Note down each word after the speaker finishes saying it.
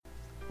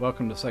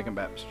Welcome to Second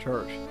Baptist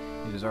Church.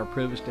 It is our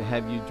privilege to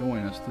have you join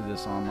us through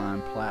this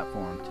online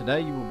platform.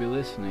 Today you will be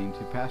listening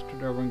to Pastor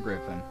Derwin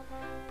Griffin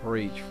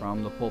preach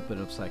from the pulpit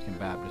of Second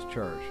Baptist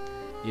Church.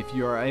 If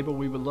you are able,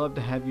 we would love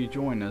to have you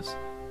join us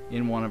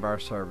in one of our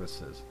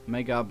services.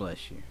 May God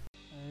bless you.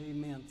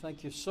 Amen.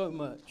 Thank you so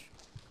much.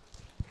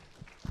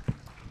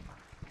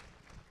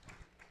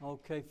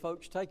 Okay,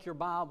 folks, take your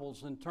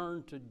Bibles and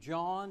turn to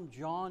John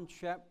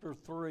chapter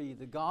 3,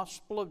 the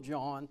Gospel of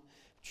John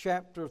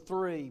chapter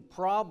 3,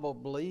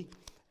 probably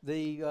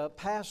the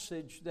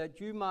passage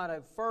that you might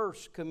have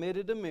first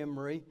committed to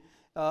memory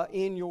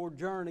in your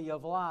journey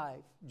of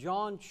life.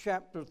 John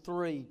chapter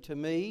 3, to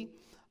me,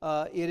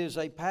 it is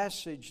a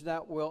passage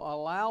that will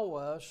allow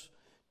us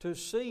to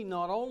see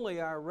not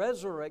only our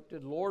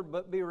resurrected Lord,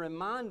 but be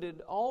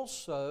reminded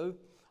also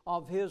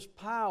of His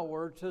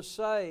power to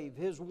save,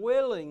 His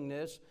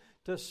willingness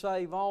to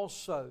save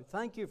also.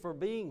 Thank you for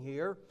being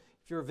here.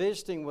 If you're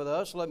visiting with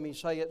us, let me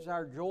say it's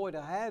our joy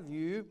to have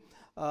you.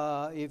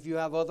 If you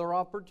have other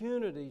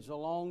opportunities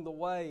along the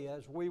way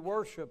as we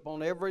worship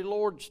on every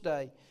Lord's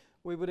Day,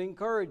 we would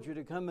encourage you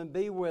to come and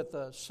be with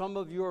us. Some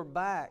of you are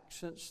back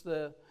since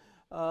the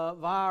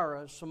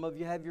virus. Some of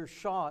you have your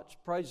shots.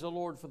 Praise the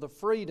Lord for the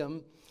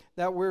freedom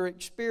that we're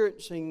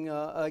experiencing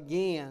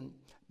again.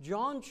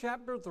 John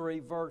chapter 3,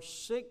 verse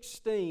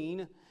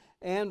 16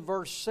 and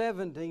verse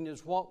 17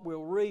 is what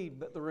we'll read,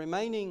 but the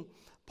remaining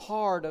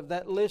part of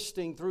that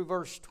listing through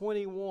verse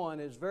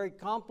 21 is very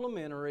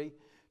complementary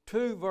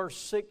to verse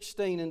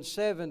 16 and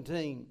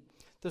 17.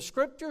 The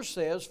Scripture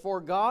says,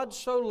 "For God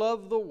so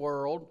loved the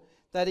world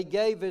that He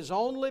gave His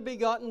only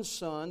begotten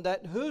Son,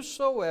 that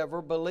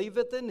whosoever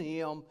believeth in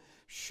Him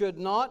should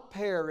not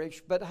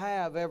perish, but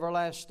have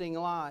everlasting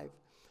life.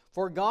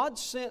 For God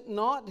sent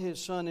not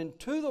His Son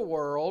into the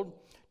world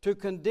to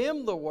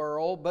condemn the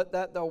world, but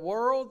that the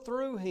world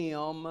through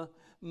Him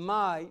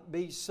might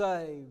be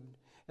saved."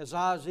 As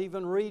I was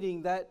even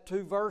reading that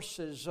two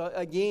verses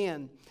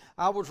again,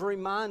 I was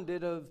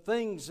reminded of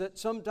things that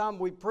sometimes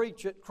we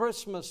preach at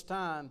Christmas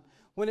time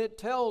when it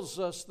tells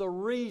us the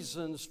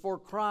reasons for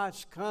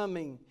Christ's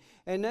coming.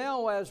 And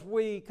now as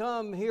we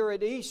come here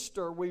at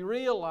Easter, we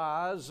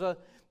realize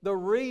the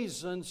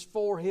reasons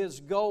for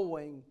His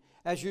going.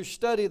 As you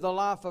study the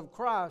life of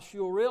Christ,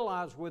 you'll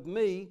realize with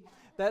me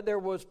that there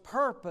was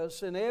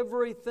purpose in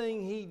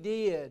everything He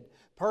did,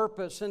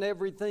 purpose in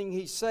everything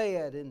He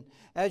said. And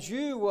as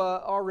you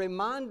are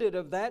reminded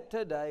of that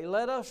today,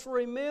 let us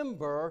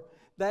remember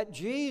that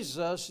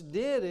Jesus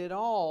did it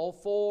all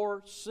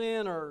for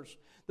sinners.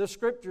 The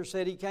Scripture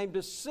said He came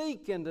to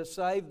seek and to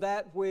save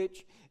that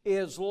which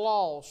is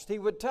lost. He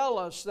would tell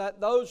us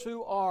that those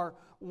who are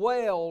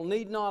well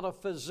need not a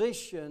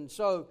physician.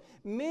 So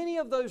many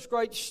of those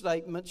great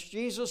statements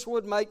Jesus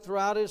would make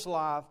throughout His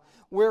life,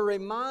 we're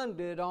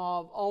reminded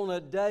of on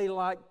a day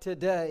like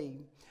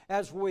today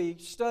as we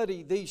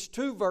study these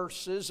two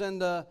verses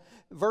and the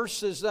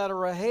verses that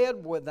are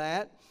ahead with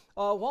that.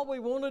 What we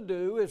want to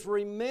do is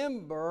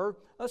remember,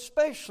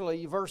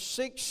 especially verse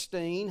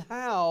 16,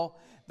 how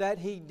that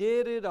He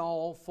did it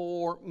all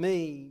for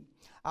me.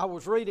 I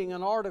was reading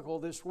an article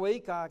this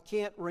week. I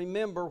can't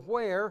remember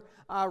where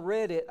I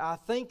read it. I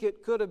think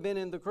it could have been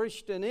in the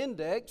Christian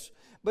Index.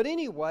 But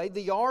anyway,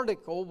 the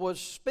article was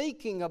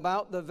speaking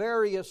about the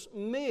various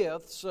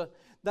myths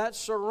that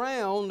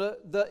surround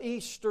the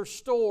Easter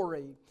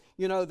story.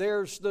 You know,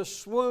 there's the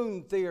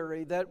swoon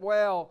theory that,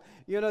 well,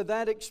 you know,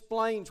 that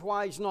explains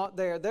why He's not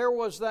there. There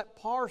was that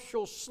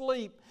partial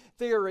sleep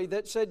theory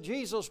that said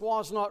Jesus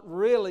was not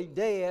really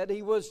dead.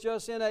 He was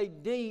just in a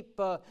deep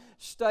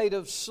state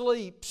of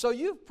sleep. So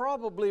you've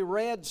probably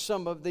read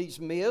some of these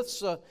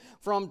myths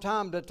from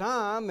time to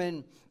time,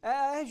 and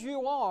as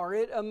you are,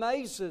 it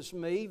amazes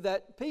me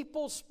that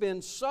people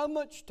spend so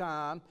much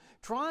time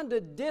trying to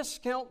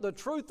discount the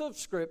truth of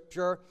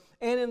Scripture,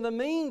 and in the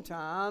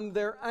meantime,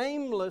 they're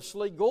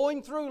aimlessly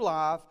going through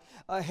life,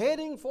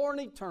 heading for an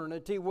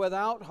eternity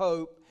without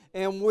hope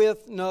and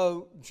with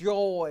no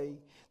joy.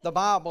 The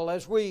Bible,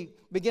 as we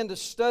begin to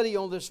study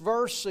on this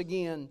verse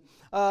again,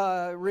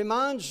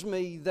 reminds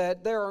me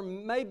that there are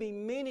maybe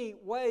many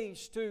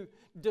ways to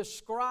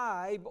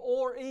describe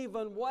or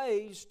even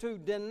ways to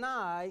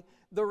deny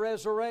the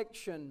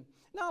resurrection.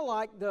 Now, I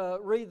like to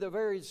read the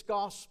various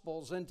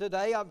Gospels, and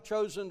today I've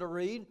chosen to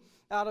read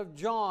out of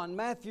John.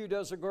 Matthew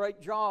does a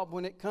great job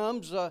when it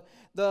comes to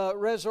the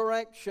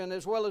resurrection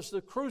as well as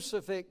the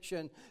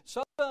crucifixion.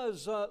 So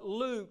does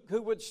Luke,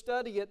 who would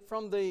study it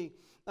from the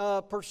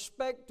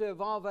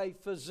perspective of a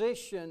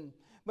physician.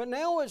 But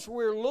now as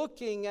we're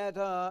looking at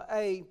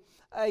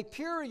a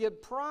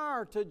period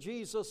prior to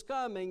Jesus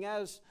coming,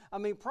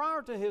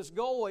 prior to His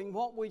going,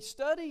 what we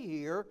study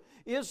here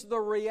is the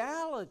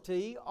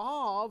reality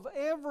of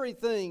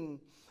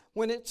everything.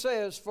 When it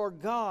says, "For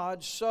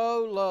God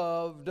so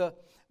loved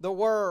the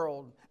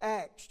world."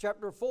 Acts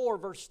chapter 4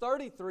 verse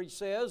 33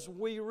 says,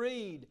 we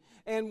read,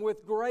 "And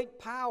with great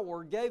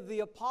power gave the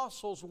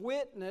apostles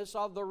witness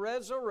of the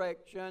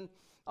resurrection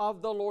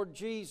of the Lord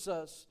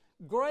Jesus."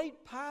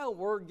 Great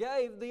power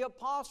gave the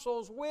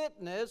apostles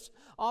witness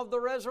of the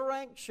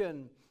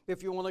resurrection.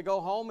 If you want to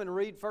go home and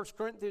read 1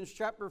 Corinthians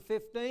chapter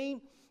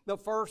 15, the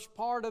first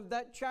part of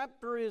that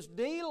chapter is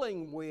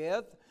dealing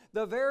with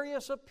the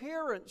various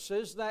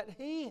appearances that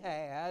he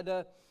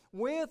had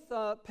with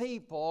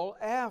people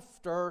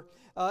after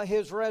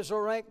his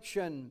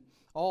resurrection.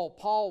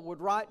 Paul would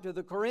write to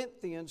the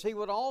Corinthians. He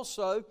would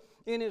also,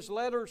 in his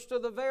letters to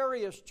the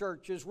various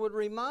churches, would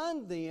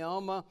remind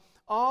them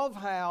of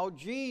how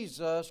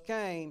Jesus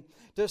came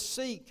to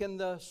seek and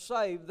to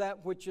save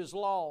that which is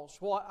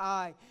lost. What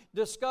I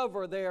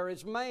discover there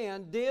is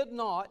man did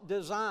not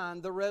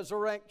design the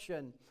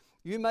resurrection.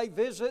 You may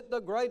visit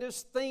the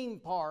greatest theme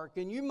park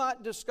and you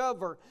might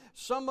discover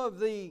some of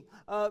the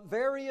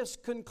various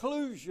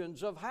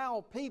conclusions of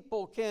how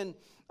people can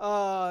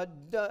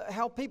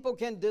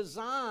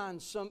design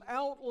some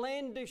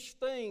outlandish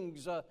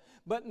things,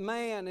 but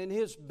man in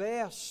his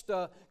best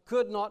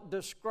could not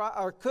describe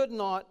or could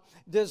not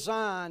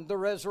design the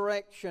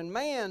resurrection.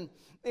 Man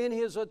in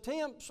his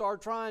attempts are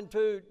trying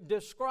to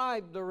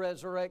describe the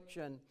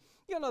resurrection.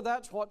 You know,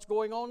 that's what's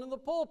going on in the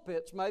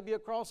pulpits, maybe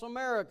across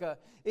America.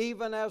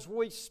 Even as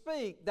we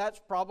speak, that's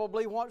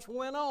probably what's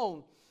went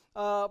on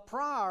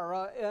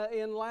prior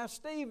in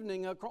last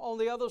evening on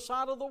the other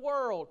side of the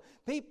world.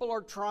 People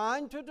are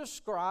trying to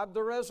describe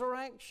the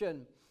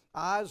resurrection.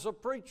 I, as a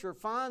preacher,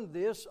 find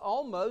this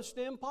almost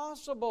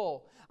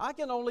impossible. I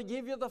can only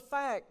give you the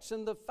facts,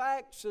 and the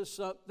facts is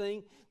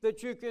something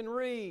that you can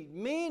read.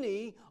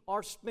 Many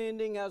are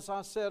spending, as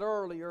I said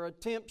earlier,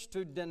 attempts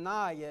to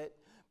deny it.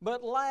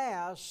 But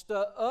last,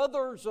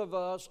 others of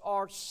us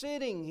are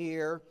sitting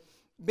here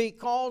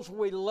because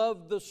we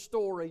love the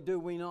story, do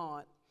we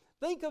not?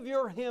 Think of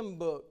your hymn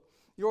book.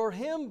 Your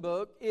hymn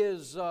book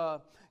is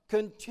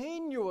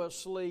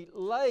continuously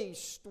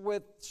laced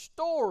with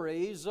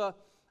stories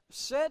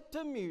set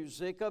to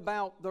music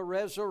about the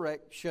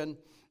resurrection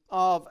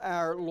of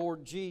our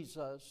Lord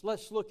Jesus.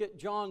 Let's look at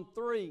John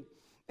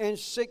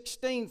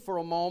 3:16 for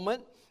a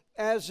moment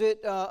as it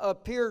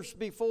appears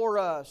before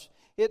us.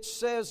 It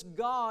says,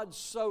 God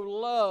so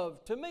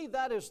loved. To me,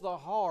 that is the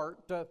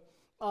heart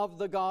of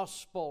the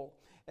gospel.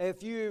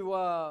 If you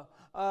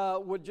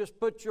would just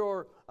put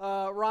your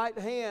right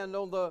hand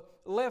on the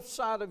left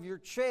side of your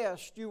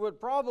chest, you would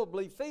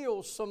probably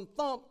feel some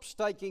thumps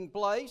taking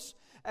place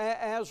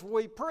as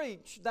we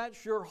preach.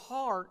 That's your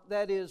heart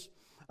that is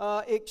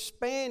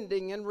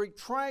expanding and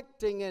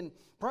retracting, and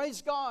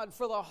praise God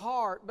for the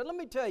heart. But let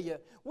me tell you,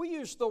 we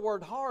use the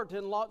word heart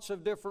in lots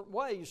of different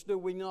ways, do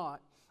we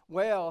not?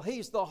 Well,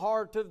 he's the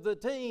heart of the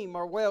team,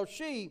 or well,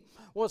 she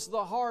was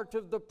the heart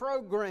of the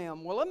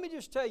program. Well, let me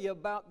just tell you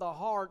about the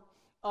heart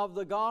of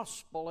the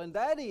gospel, and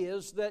that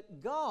is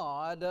that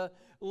God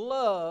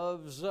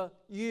loves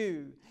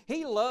you.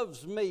 He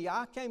loves me.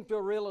 I came to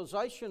a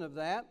realization of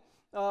that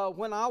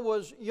when I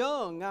was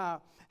young. I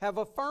have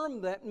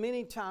affirmed that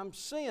many times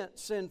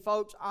since, and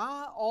folks,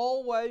 I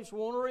always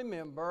want to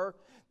remember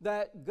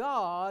that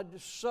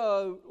God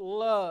so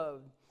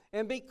loved.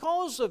 And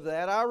because of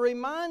that, I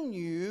remind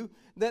you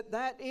that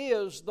that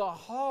is the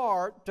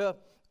heart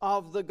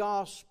of the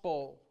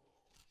gospel.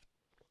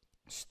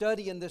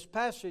 Studying this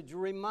passage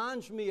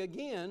reminds me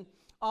again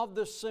of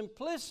the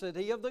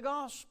simplicity of the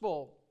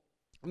gospel.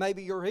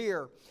 Maybe you're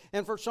here,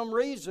 and for some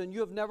reason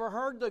you have never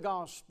heard the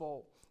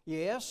gospel.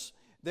 Yes,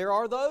 there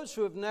are those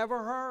who have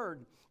never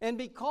heard. And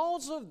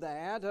because of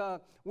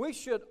that, we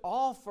should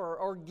offer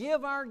or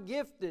give our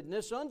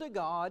giftedness unto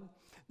God,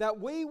 that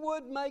we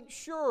would make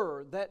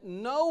sure that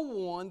no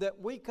one that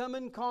we come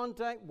in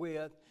contact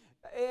with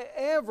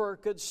ever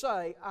could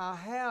say, I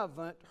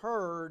haven't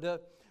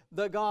heard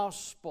the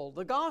gospel.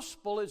 The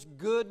gospel is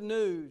good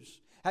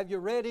news. Have you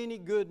read any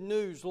good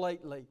news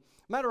lately?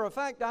 Matter of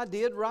fact, I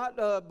did right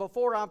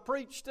before I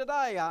preached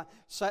today. I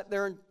sat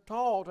there and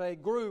taught a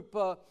group,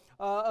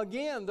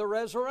 again, the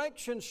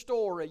resurrection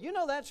story. You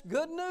know, that's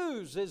good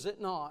news, is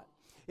it not?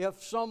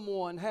 If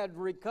someone had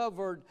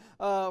recovered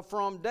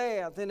from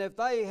death, and if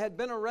they had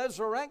been a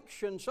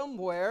resurrection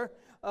somewhere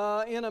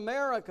in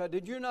America,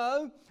 did you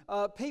know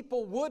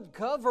people would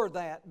cover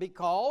that,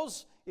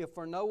 because if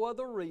for no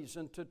other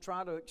reason to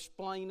try to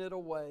explain it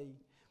away.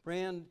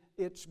 Friend,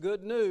 it's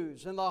good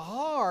news, and the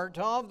heart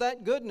of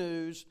that good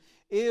news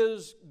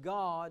is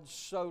God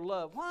so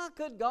loved. Why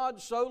could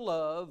God so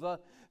love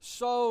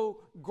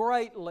so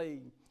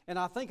greatly? And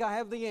I think I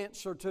have the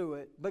answer to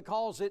it,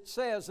 because it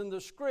says in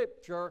the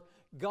Scripture,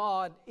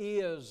 God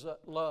is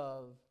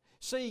love.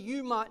 See,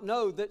 you might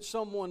know that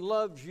someone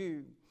loves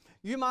you.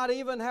 You might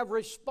even have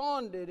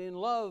responded in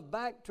love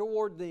back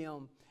toward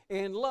them.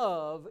 And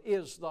love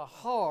is the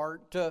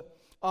heart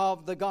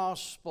of the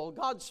gospel.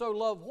 God so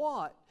loved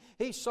what?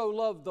 He so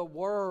loved the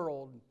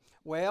world.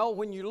 Well,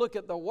 when you look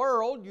at the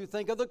world, you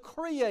think of the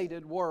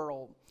created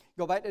world.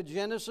 Go back to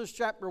Genesis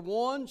chapter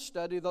 1,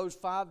 study those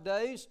 5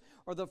 days,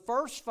 or the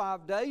first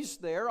 5 days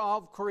there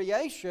of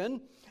creation,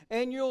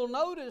 and you'll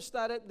notice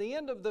that at the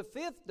end of the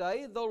 5th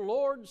day, the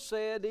Lord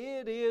said,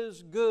 it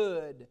is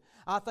good.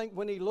 I think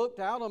when He looked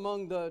out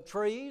among the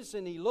trees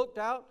and He looked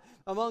out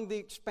among the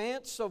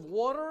expanse of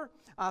water,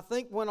 I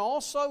think when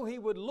also He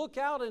would look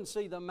out and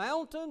see the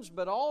mountains,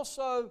 but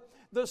also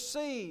the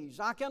seas.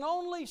 I can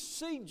only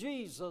see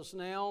Jesus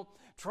now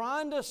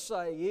trying to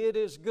say it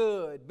is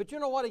good. But you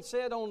know what He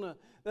said on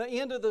the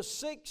end of the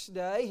sixth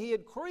day? He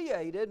had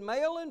created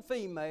male and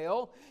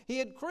female. He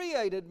had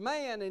created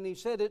man, and He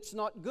said it's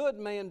not good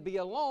man be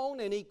alone.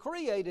 And He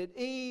created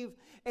Eve,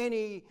 and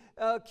He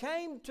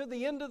came to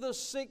the end of the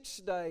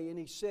sixth day, and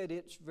He said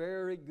it's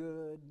very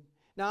good.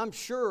 Now I'm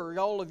sure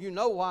all of you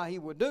know why He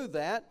would do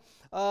that.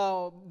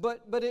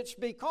 But it's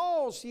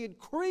because He had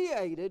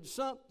created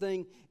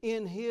something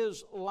in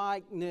His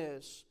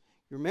likeness.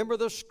 You remember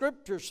the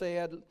Scripture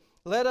said,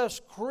 let us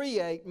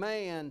create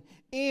man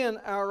in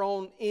our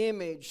own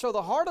image. So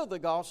the heart of the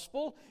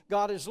gospel,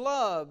 God is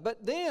love.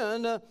 But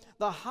then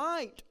the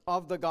height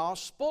of the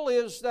gospel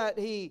is that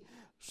He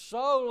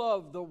so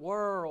loved the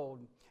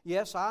world.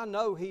 Yes, I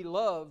know He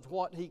loved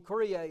what He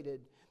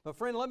created. But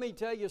friend, let me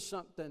tell you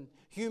something.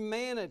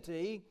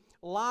 Humanity,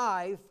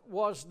 life,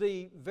 was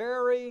the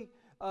very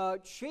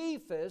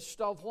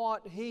chiefest of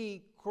what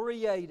He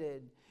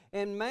created.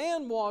 And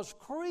man was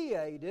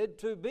created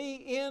to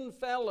be in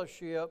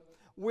fellowship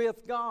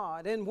with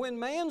God. And when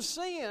man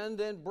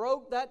sinned and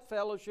broke that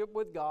fellowship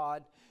with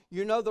God,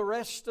 you know the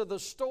rest of the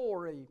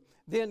story.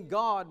 Then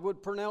God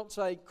would pronounce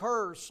a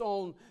curse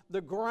on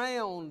the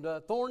ground.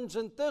 Thorns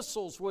and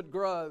thistles would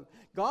grow.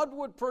 God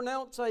would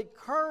pronounce a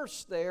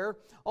curse there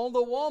on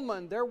the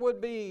woman. There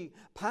would be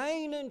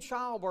pain in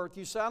childbirth.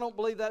 You say, I don't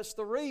believe that's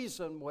the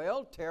reason.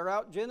 Well, tear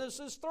out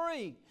Genesis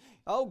 3.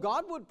 Oh,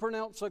 God would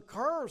pronounce a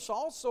curse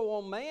also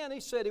on man. He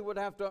said he would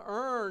have to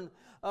earn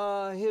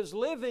his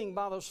living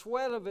by the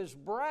sweat of his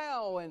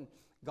brow. And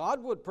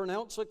God would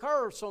pronounce a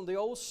curse on the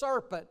old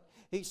serpent.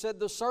 He said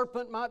the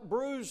serpent might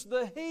bruise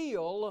the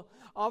heel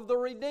of the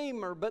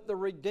Redeemer, but the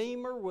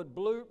Redeemer would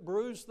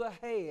bruise the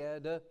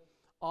head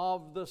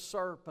of the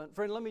serpent.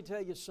 Friend, let me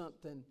tell you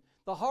something.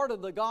 The heart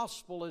of the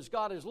gospel is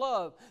God is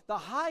love. The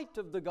height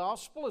of the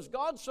gospel is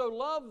God so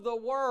loved the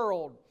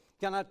world.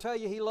 Can I tell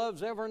you He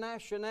loves every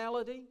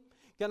nationality?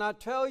 Can I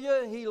tell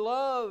you He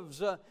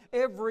loves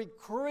every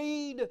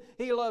creed?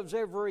 He loves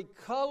every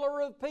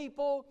color of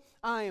people.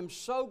 I am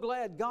so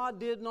glad God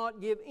did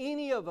not give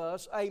any of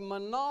us a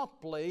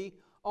monopoly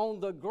on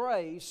the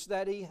grace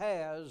that He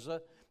has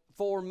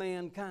for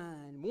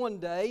mankind. One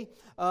day,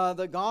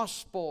 the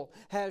gospel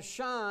has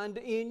shined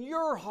in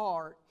your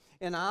heart.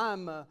 And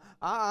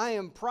I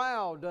am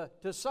proud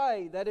to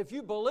say that if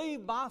you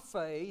believe by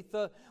faith,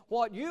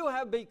 what you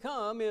have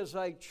become is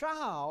a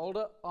child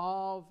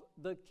of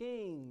the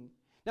King.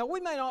 Now,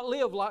 we may not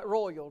live like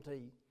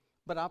royalty,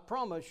 but I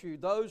promise you,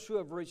 those who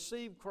have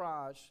received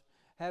Christ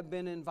have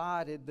been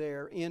invited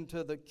there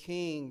into the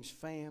King's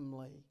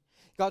family.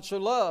 God so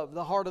loved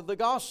the heart of the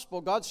gospel.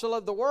 God so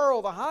loved the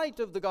world, the height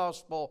of the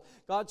gospel.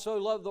 God so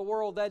loved the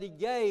world that He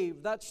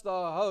gave. That's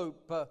the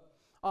hope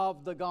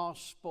of the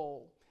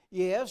gospel.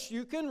 Yes,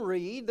 you can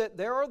read that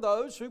there are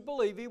those who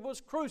believe He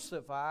was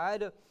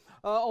crucified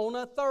on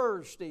a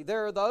Thursday.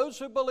 There are those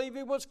who believe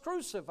He was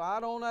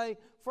crucified on a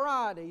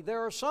Friday.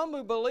 There are some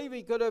who believe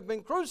He could have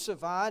been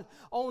crucified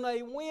on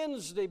a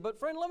Wednesday. But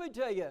friend, let me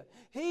tell you,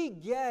 He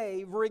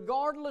gave,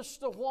 regardless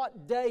of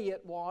what day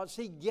it was,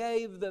 He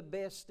gave the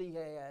best He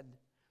had.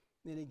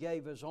 And He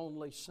gave His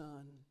only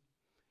Son.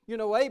 You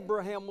know,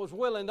 Abraham was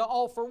willing to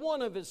offer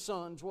one of his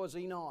sons, was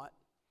he not?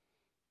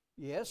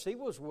 Yes, he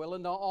was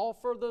willing to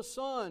offer the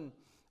Son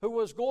who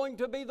was going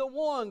to be the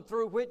one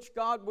through which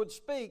God would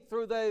speak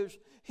through those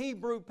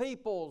Hebrew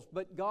peoples.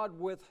 But God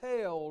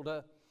withheld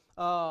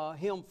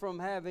him from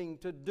having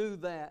to do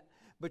that.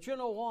 But you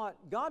know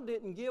what? God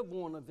didn't give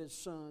one of His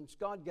sons.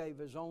 God gave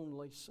His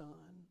only Son.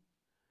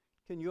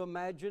 Can you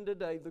imagine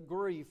today the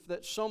grief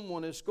that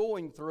someone is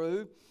going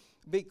through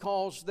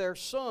because their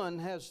son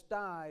has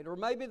died? Or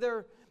maybe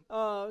their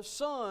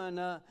son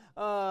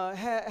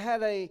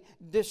had a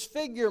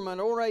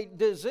disfigurement or a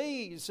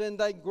disease, and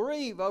they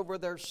grieve over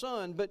their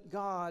son. But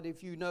God,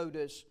 if you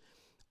notice,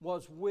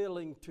 was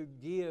willing to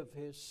give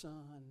His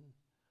Son.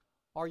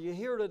 Are you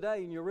here today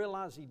and you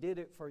realize He did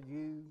it for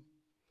you?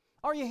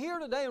 Are you here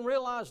today and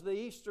realize the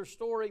Easter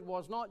story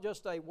was not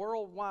just a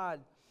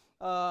worldwide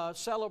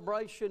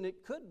celebration?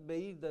 It could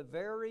be the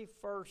very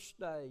first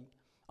day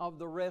of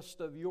the rest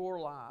of your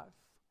life.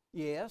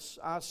 Yes,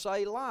 I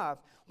say life.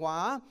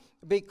 Why?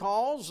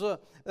 Because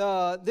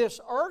this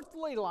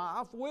earthly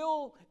life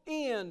will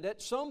end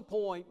at some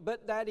point,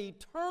 but that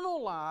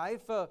eternal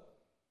life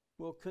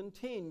will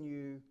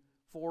continue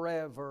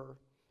forever.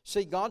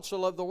 See, God so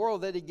loved the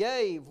world that He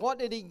gave. What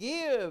did He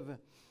give?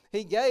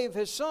 He gave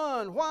His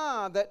Son.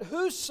 Why? That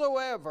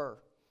whosoever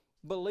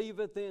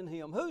believeth in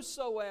Him.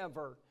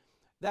 Whosoever.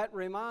 That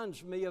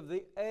reminds me of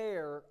the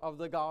heir of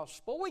the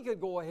gospel. We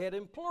could go ahead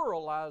and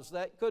pluralize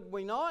that, could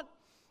we not?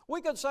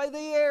 We could say the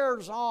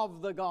heirs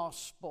of the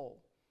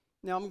gospel.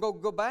 Now, I'm going to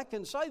go back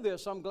and say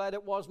this. I'm glad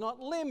it was not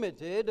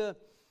limited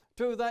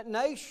to that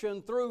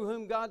nation through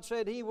whom God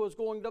said He was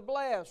going to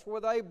bless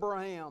with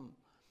Abraham.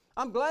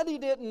 I'm glad He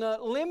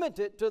didn't limit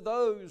it to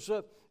those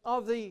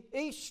of the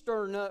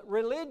Eastern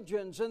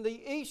religions and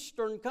the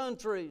Eastern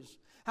countries.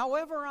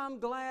 However, I'm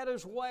glad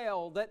as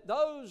well that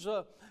those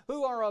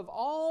who are of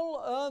all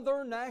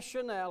other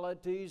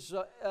nationalities,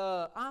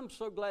 I'm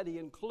so glad He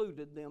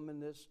included them in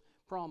this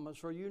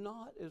promise. Are you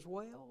not as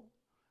well?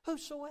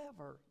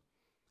 Whosoever.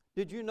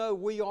 Did you know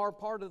we are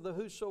part of the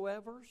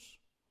whosoevers?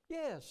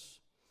 Yes.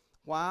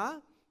 Why?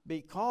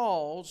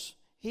 Because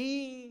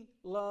He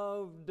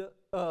loved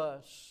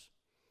us.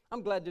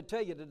 I'm glad to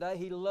tell you today,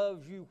 He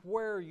loves you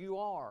where you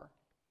are.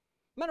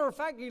 Matter of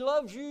fact, He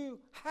loves you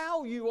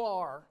how you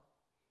are.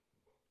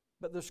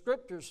 But the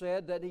Scripture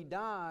said that He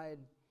died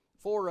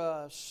for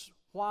us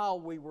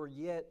while we were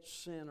yet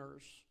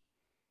sinners.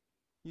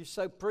 You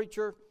say,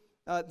 preacher,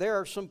 there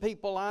are some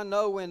people I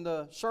know in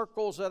the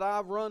circles that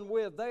I've run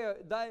with, they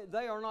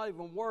are not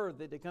even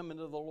worthy to come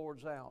into the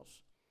Lord's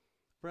house.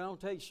 Friend, I'll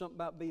tell you something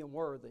about being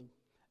worthy.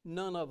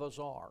 None of us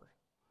are.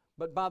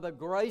 But by the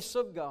grace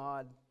of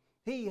God,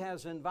 He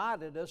has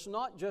invited us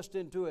not just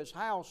into His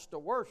house to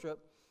worship,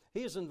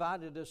 He has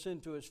invited us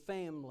into His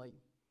family.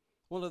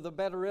 One of the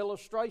better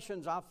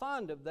illustrations I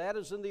find of that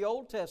is in the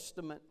Old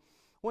Testament.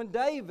 When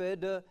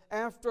David,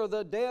 after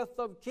the death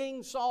of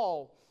King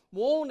Saul,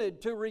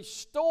 wanted to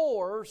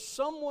restore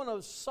someone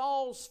of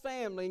Saul's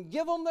family and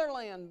give them their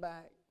land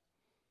back,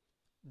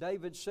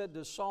 David said,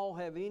 does Saul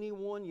have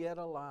anyone yet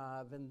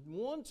alive? And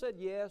one said,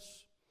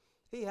 yes,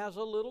 he has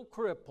a little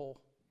cripple.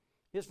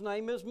 His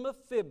name is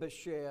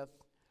Mephibosheth.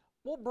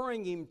 Well,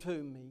 bring him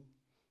to me.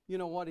 You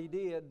know what he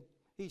did?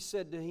 He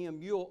said to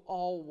him, you'll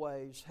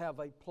always have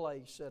a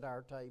place at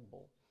our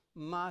table,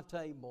 my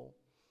table.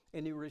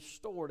 And He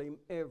restored him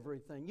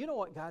everything. You know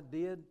what God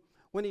did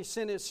when He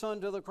sent His Son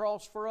to the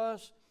cross for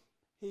us?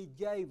 He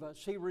gave us,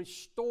 He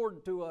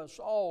restored to us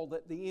all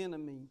that the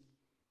enemy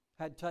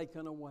had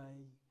taken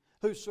away.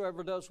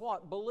 Whosoever does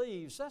what?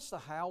 Believes. That's the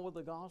how of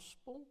the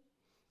gospel.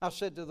 I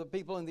said to the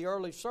people in the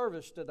early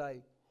service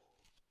today,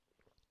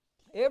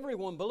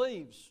 everyone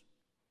believes.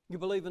 You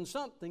believe in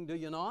something, do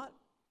you not?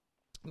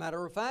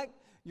 Matter of fact,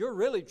 you're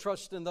really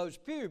trusting those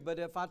pews. But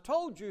if I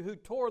told you who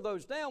tore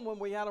those down when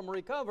we had them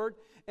recovered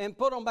and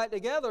put them back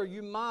together,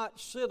 you might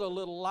sit a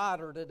little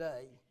lighter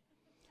today.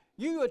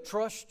 You would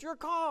trust your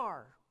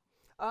car.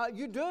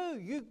 You do.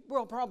 You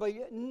will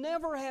probably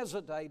never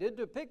hesitated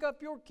to pick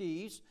up your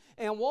keys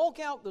and walk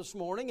out this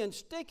morning and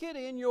stick it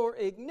in your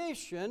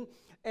ignition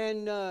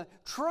and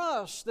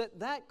trust that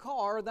that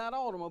car, that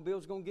automobile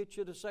is going to get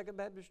you to Second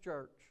Baptist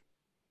Church.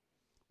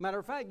 Matter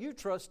of fact, you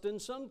trust in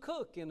some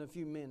cook in a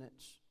few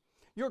minutes.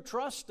 You're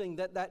trusting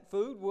that that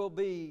food will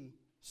be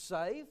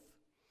safe.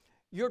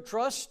 You're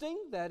trusting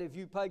that if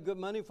you pay good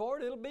money for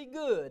it, it'll be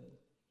good.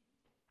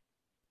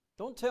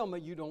 Don't tell me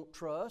you don't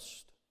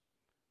trust.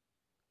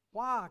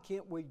 Why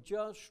can't we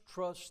just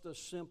trust the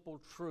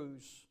simple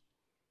truths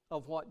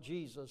of what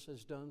Jesus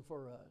has done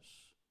for us?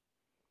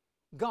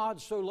 God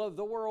so loved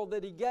the world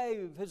that He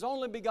gave His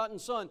only begotten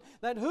Son,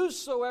 that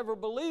whosoever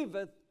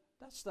believeth,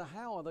 that's the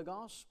how of the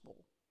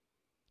gospel.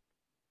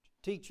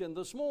 Teaching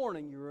this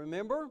morning, you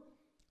remember?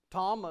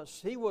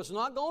 Thomas, he was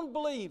not going to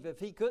believe if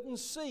he couldn't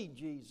see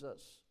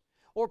Jesus,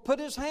 or put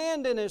his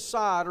hand in His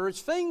side, or his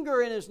finger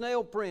in His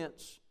nail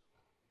prints.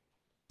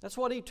 That's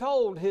what he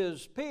told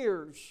his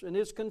peers and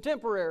his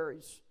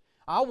contemporaries.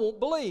 I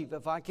won't believe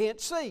if I can't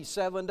see.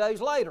 7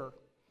 days later,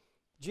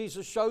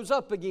 Jesus shows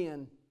up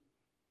again.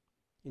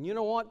 And you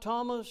know what?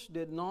 Thomas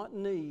did not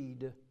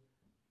need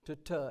to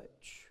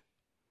touch.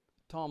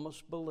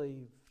 Thomas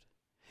believed.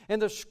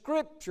 And the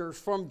Scriptures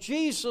from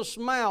Jesus'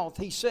 mouth,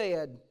 He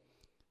said,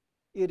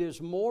 it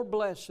is more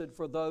blessed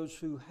for those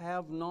who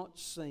have not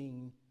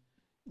seen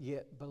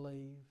yet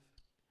believe.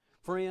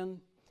 Friend,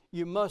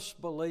 you must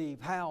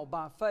believe. How?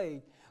 By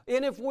faith.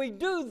 And if we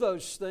do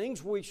those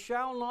things, we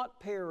shall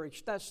not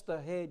perish. That's the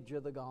hedge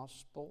of the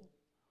gospel.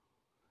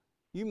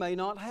 You may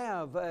not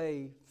have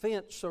a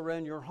fence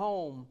around your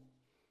home.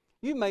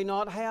 You may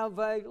not have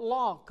a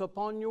lock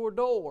upon your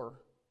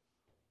door.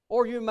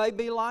 Or you may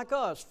be like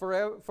us.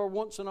 For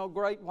once in a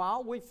great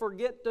while, we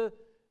forget to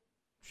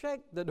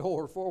check the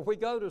door before we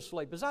go to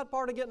sleep. Is that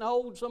part of getting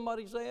old,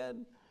 somebody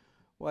said?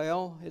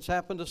 Well, it's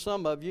happened to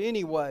some of you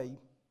anyway.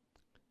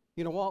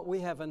 You know what?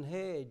 We have a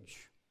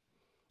hedge.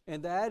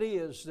 And that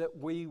is that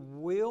we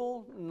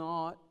will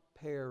not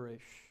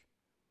perish.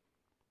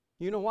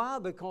 You know why?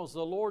 Because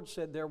the Lord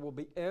said there will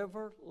be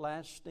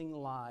everlasting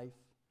life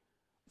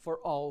for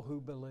all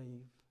who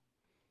believe.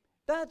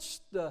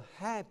 That's the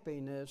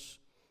happiness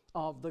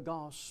of the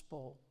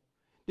gospel.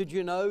 Did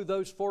you know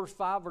those first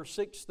 5 or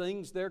 6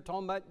 things they're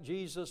talking about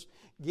Jesus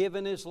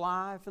giving His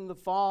life and the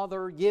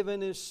Father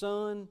giving His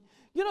Son?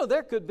 You know,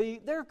 there could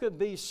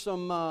be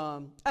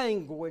some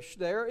anguish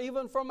there,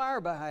 even from our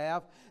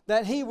behalf,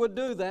 that He would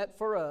do that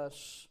for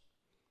us.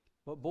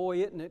 But boy,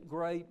 isn't it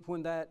great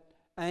when that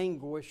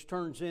anguish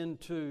turns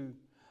into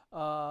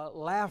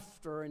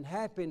laughter and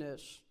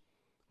happiness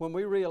when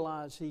we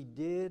realize He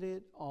did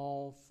it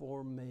all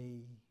for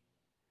me.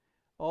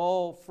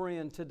 Oh,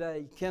 friend,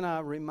 today, can I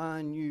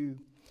remind you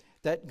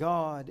that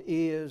God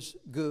is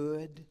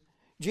good?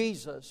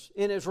 Jesus,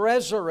 in His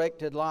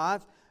resurrected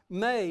life,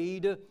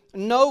 made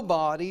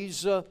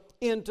nobodies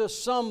into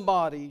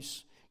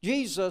somebodies.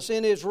 Jesus,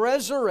 in His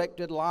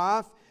resurrected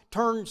life,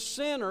 turned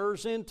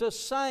sinners into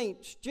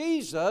saints.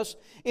 Jesus,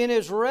 in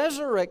His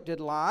resurrected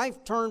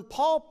life, turned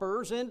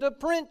paupers into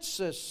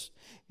princes.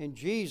 And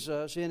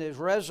Jesus, in His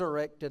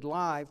resurrected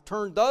life,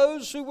 turned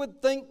those who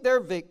would think they're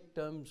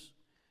victims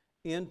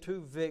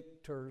into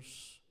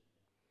victors.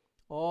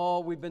 Oh,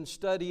 we've been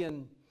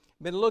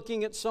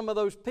looking at some of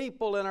those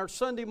people in our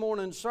Sunday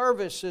morning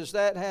services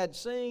that had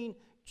seen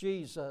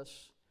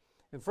Jesus.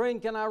 And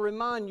friend, can I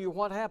remind you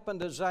what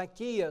happened to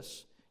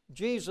Zacchaeus?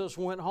 Jesus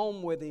went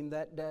home with him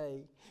that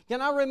day.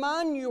 Can I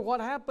remind you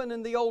what happened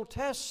in the Old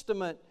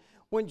Testament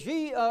when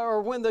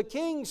the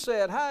king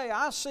said, "Hey,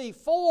 I see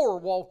 4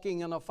 walking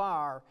in a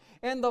fire,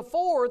 and the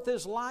 4th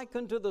is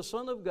likened to the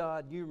Son of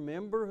God." You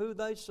remember who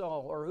they saw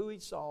or who he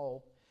saw?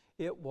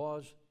 It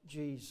was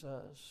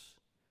Jesus.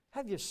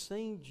 Have you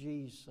seen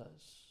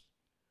Jesus?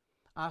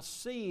 I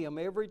see Him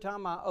every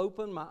time I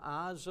open my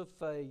eyes of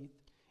faith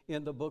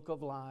in the book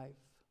of life.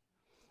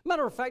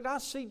 Matter of fact, I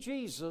see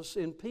Jesus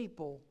in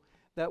people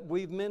that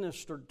we've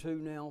ministered to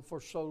now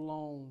for so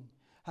long.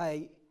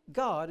 Hey,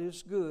 God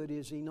is good,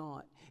 is He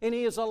not? And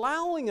He is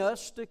allowing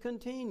us to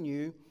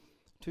continue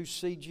to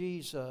see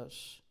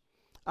Jesus.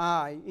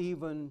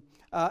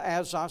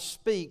 As I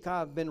speak,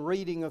 I've been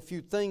reading a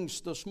few things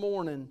this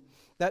morning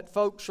that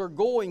folks are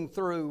going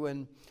through.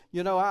 And,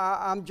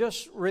 I'm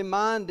just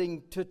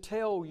reminding to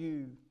tell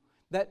you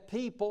that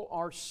people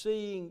are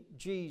seeing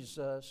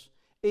Jesus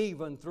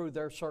even through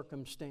their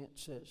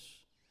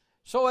circumstances.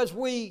 So as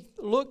we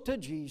look to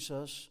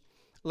Jesus,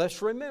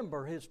 let's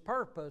remember His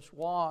purpose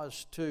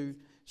was to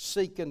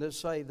seek and to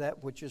save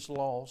that which is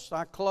lost.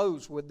 I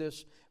close with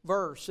this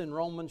verse in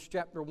Romans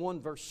chapter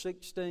 1, verse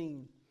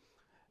 16.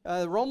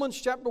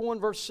 Romans chapter 1,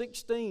 verse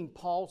 16,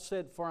 Paul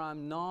said, "For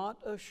I'm not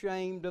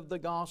ashamed of the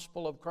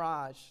gospel of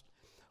Christ,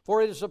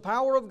 for it is the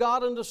power of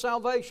God unto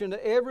salvation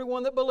to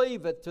everyone that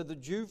believeth, to the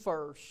Jew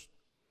first,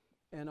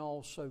 and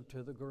also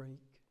to the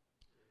Greek."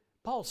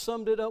 Paul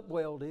summed it up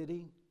well, did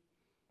he?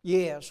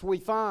 Yes, we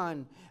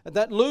find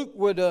that Luke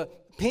would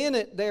pen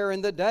it there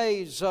in the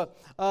days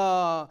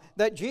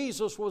that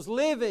Jesus was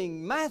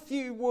living.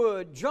 Matthew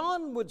would.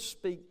 John would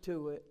speak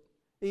to it.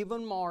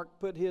 Even Mark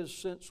put his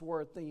sense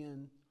worth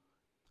in.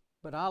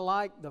 But I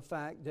like the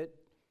fact that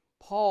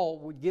Paul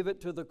would give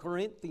it to the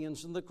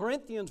Corinthians, and the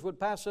Corinthians would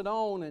pass it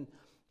on. And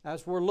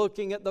as we're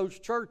looking at those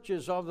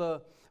churches of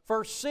the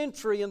first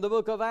century in the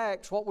book of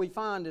Acts, what we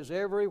find is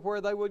everywhere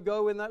they would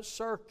go in that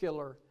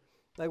circular,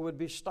 they would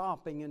be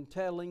stopping and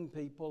telling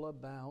people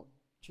about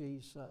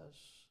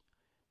Jesus.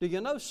 Do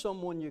you know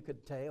someone you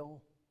could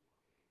tell?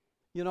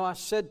 I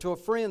said to a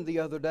friend the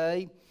other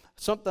day,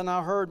 something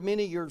I heard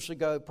many years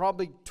ago,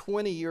 probably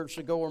 20 years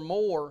ago or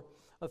more.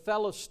 A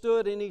fellow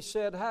stood and he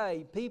said,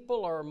 "Hey,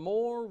 people are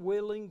more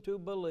willing to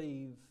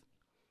believe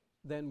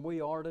than we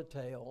are to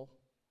tell."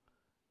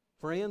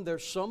 Friend,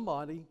 there's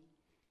somebody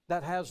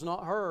that has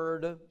not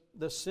heard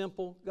the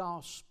simple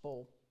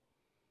gospel.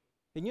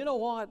 And you know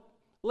what?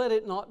 Let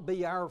it not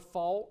be our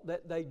fault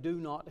that they do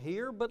not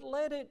hear, but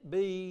let it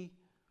be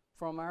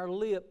from our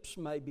lips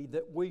maybe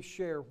that we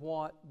share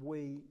what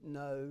we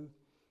know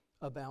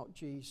about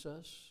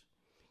Jesus.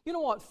 You know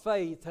what?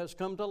 Faith has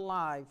come to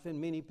life in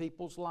many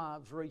people's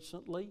lives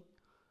recently.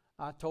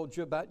 I told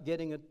you about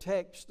getting a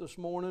text this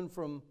morning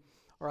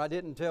I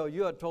didn't tell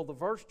you, I told the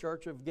First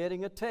Church of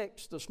getting a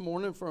text this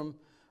morning from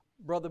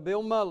Brother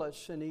Bill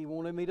Mullis, and he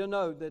wanted me to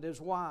know that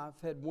his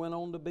wife had went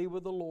on to be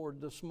with the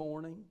Lord this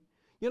morning.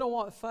 You know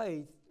what?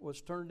 Faith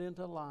was turned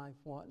into life,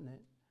 wasn't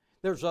it?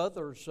 There's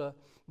others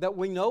that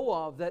we know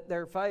of that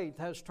their faith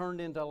has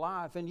turned into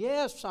life. And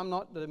yes, I'm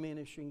not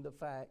diminishing the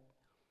fact.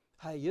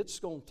 Hey, it's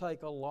going to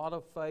take a lot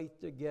of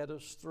faith to get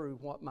us through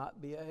what might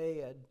be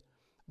ahead.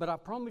 But I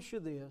promise you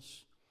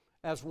this,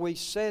 as we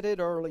said it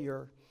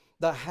earlier,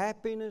 the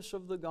happiness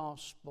of the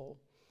gospel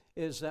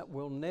is that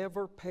we'll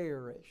never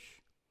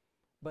perish,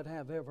 but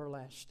have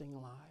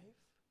everlasting life.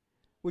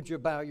 Would you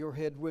bow your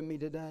head with me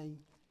today?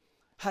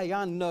 Hey,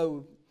 I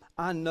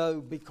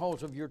know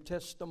because of your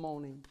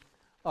testimony,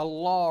 a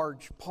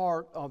large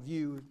part of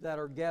you that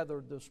are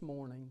gathered this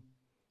morning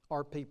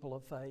are people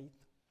of faith.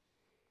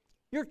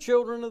 You're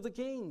children of the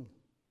King.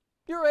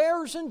 You're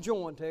heirs and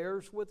joint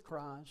heirs with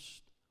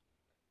Christ.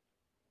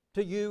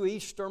 To you,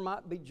 Easter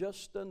might be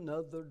just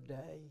another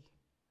day.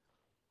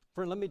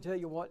 Friend, let me tell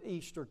you what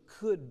Easter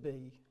could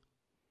be.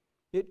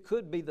 It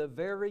could be the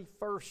very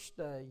first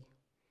day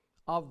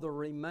of the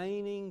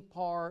remaining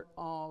part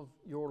of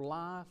your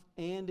life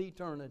and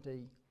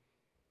eternity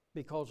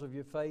because of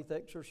your faith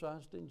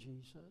exercised in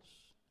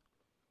Jesus.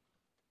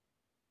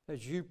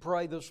 As you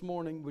pray this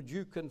morning, would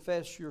you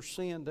confess your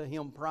sin to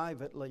Him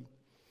privately,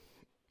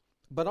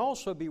 but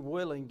also be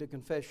willing to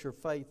confess your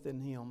faith in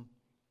Him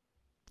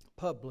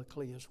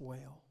publicly as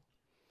well?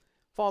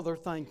 Father,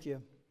 thank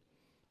you.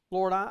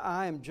 Lord,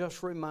 I am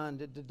just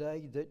reminded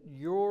today that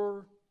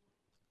your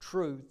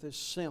truth is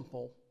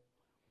simple.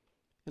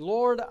 And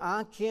Lord,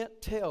 I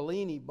can't tell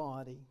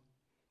anybody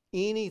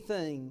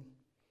anything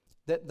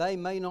that they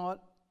may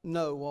not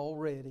know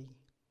already.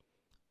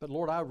 But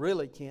Lord, I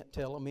really can't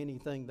tell them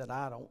anything that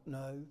I don't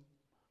know.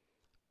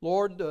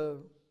 Lord,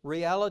 the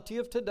reality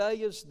of today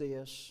is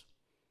this,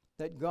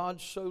 that God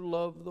so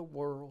loved the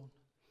world.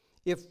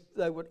 If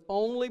they would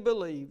only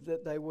believe,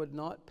 that they would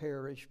not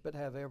perish but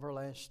have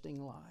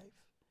everlasting life.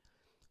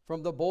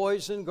 From the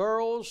boys and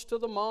girls to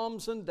the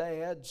moms and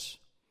dads,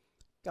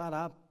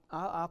 God,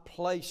 I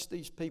place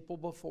these people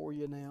before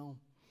you now.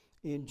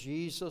 In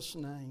Jesus'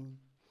 name,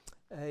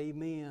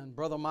 amen.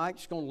 Brother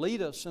Mike's going to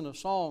lead us in a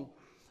song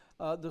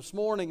this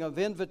morning of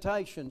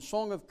invitation,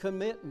 song of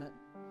commitment.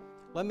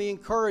 Let me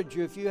encourage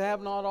you, if you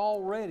have not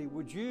already,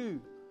 would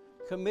you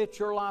commit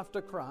your life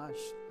to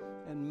Christ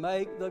and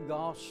make the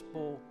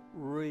gospel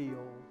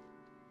real?